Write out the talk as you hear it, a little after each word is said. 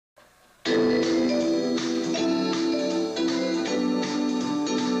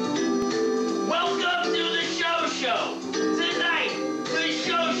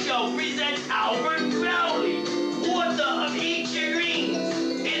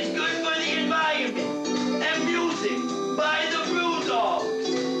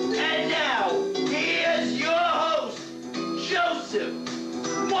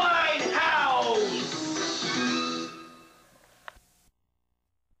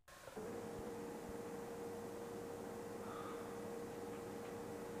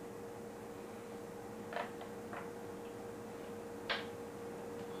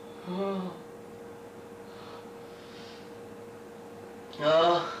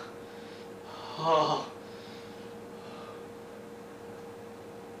Uh, oh.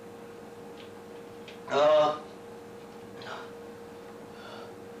 Uh,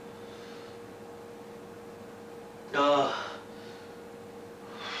 uh,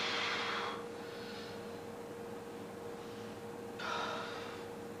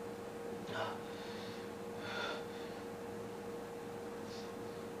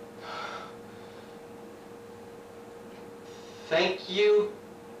 Thank you,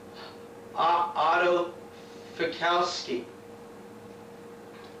 Otto Fikowski.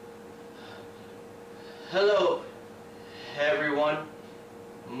 Hello, everyone.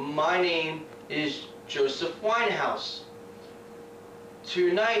 My name is Joseph Weinhouse.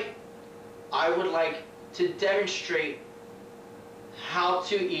 Tonight, I would like to demonstrate how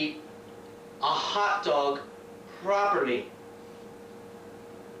to eat a hot dog properly.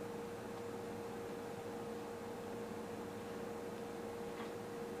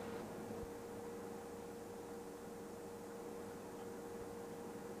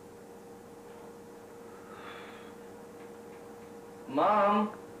 Mom,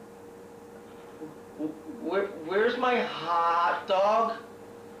 where's my hot dog?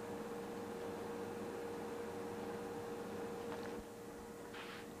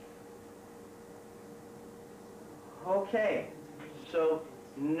 Okay, so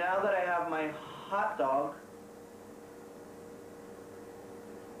now that I have my hot dog,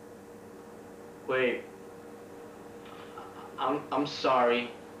 wait, I'm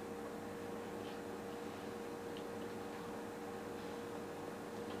sorry.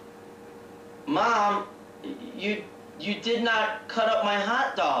 Mom, you did not cut up my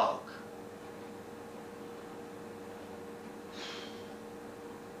hot dog.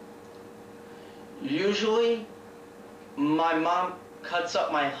 Usually, my mom cuts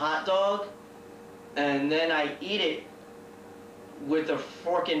up my hot dog and then I eat it with a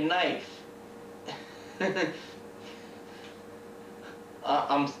fork and knife.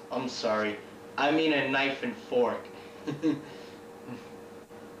 I'm sorry. I mean a knife and fork.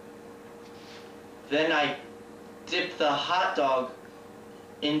 Then I dip the hot dog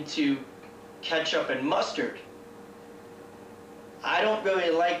into ketchup and mustard. I don't really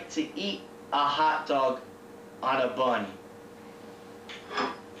like to eat a hot dog on a bun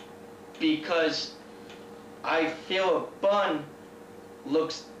because I feel a bun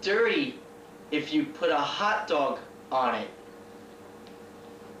looks dirty if you put a hot dog on it.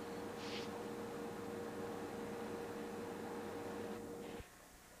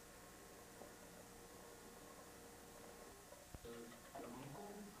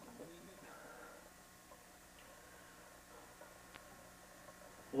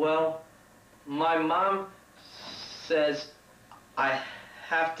 Well, my mom says I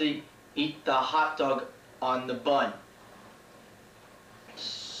have to eat the hot dog on the bun.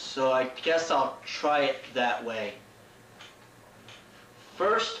 So I guess I'll try it that way.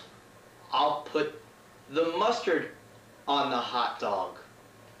 First, I'll put the mustard on the hot dog.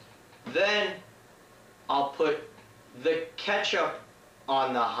 Then, I'll put the ketchup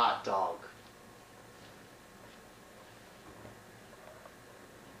on the hot dog.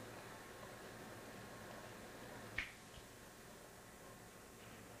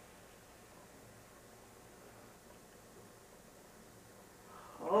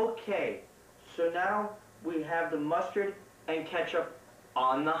 Okay, so now we have the mustard and ketchup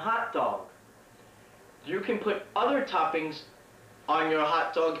on the hot dog. You can put other toppings on your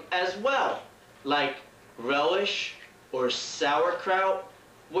hot dog as well, like relish or sauerkraut,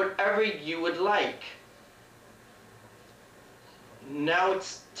 whatever you would like. Now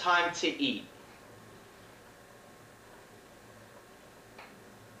it's time to eat.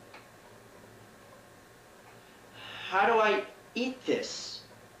 How do I eat this?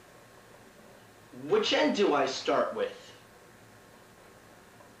 Which end do I start with?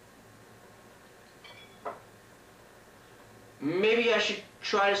 Maybe I should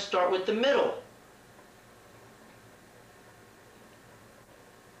try to start with the middle.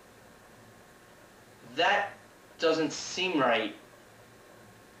 That doesn't seem right.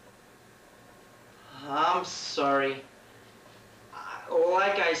 I'm sorry.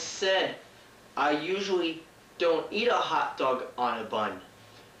 Like I said, I usually don't eat a hot dog on a bun.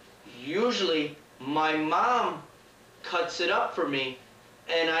 Usually, my mom cuts it up for me,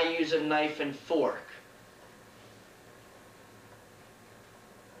 and I use a knife and fork.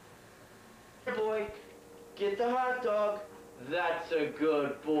 Boy, get the hot dog. That's a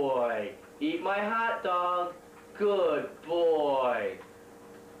good boy. Eat my hot dog. Good boy.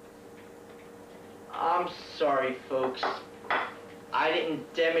 I'm sorry, folks. I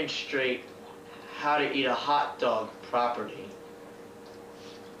didn't demonstrate how to eat a hot dog properly.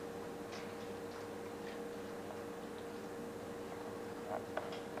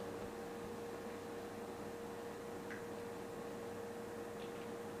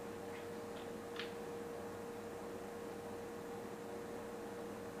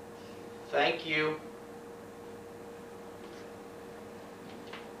 Thank you.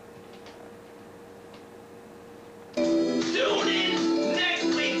 Tune in next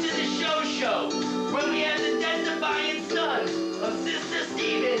week to the show, where we have the death-defying sons of Sister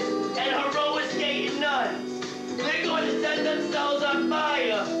Stevens and heroic skating nuns. They're going to set themselves on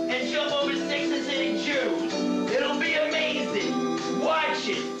fire